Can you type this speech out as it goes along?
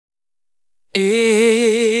If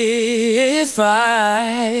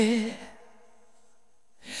I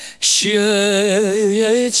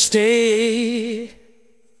should stay,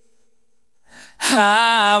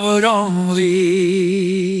 I would only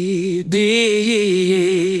be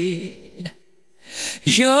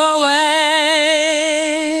your way.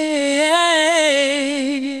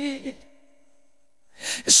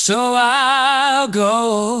 So I'll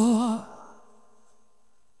go,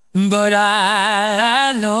 but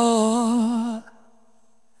I know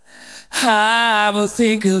I will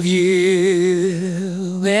think of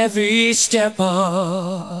you every step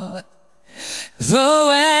of the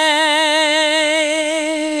way.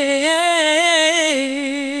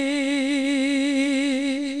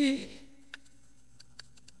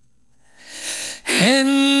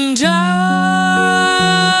 And I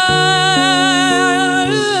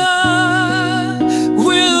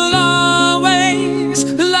will always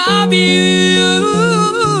love you.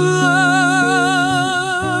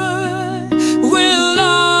 Will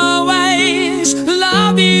always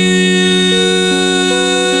love you.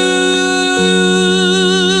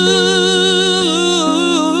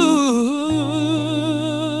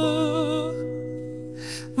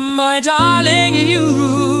 My darling,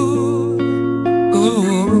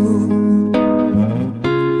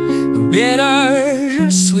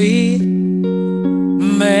 bittersweet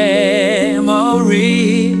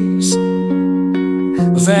memories,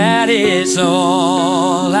 that is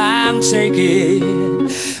all I'm taking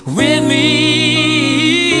with me.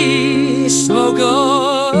 So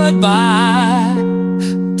goodbye,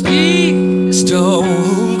 please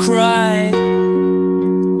don't cry.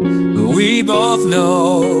 We both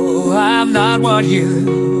know I'm not what you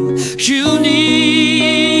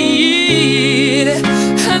need.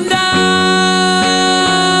 And I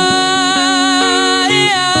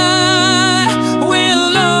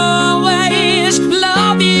will always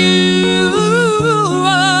love you.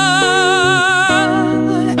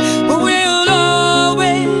 Will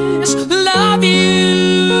always love you.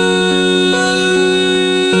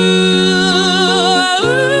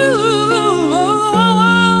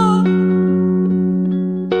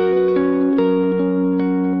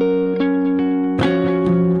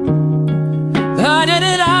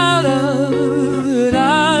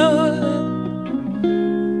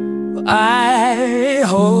 I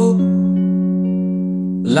hope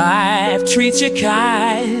life treats you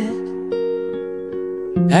kind,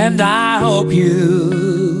 and I hope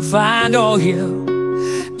you find all you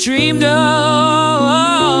dreamed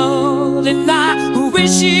of. And I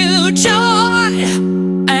wish you joy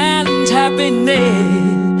and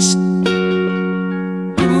happiness.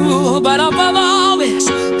 Ooh, but above all this,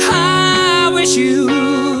 I wish you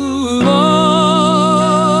more.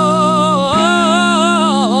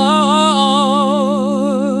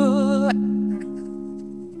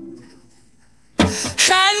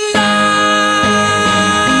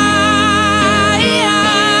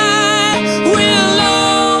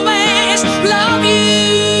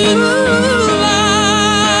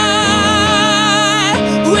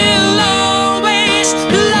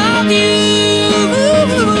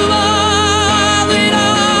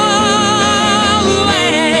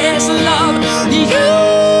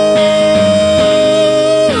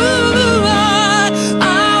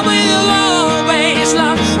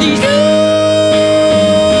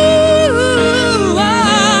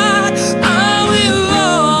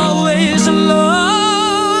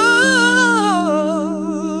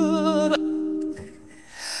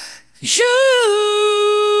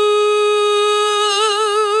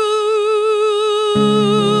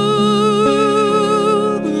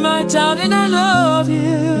 My darling, I love you.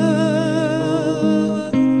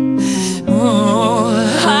 Oh,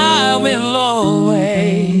 I will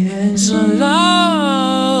always love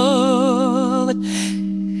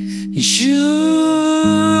you.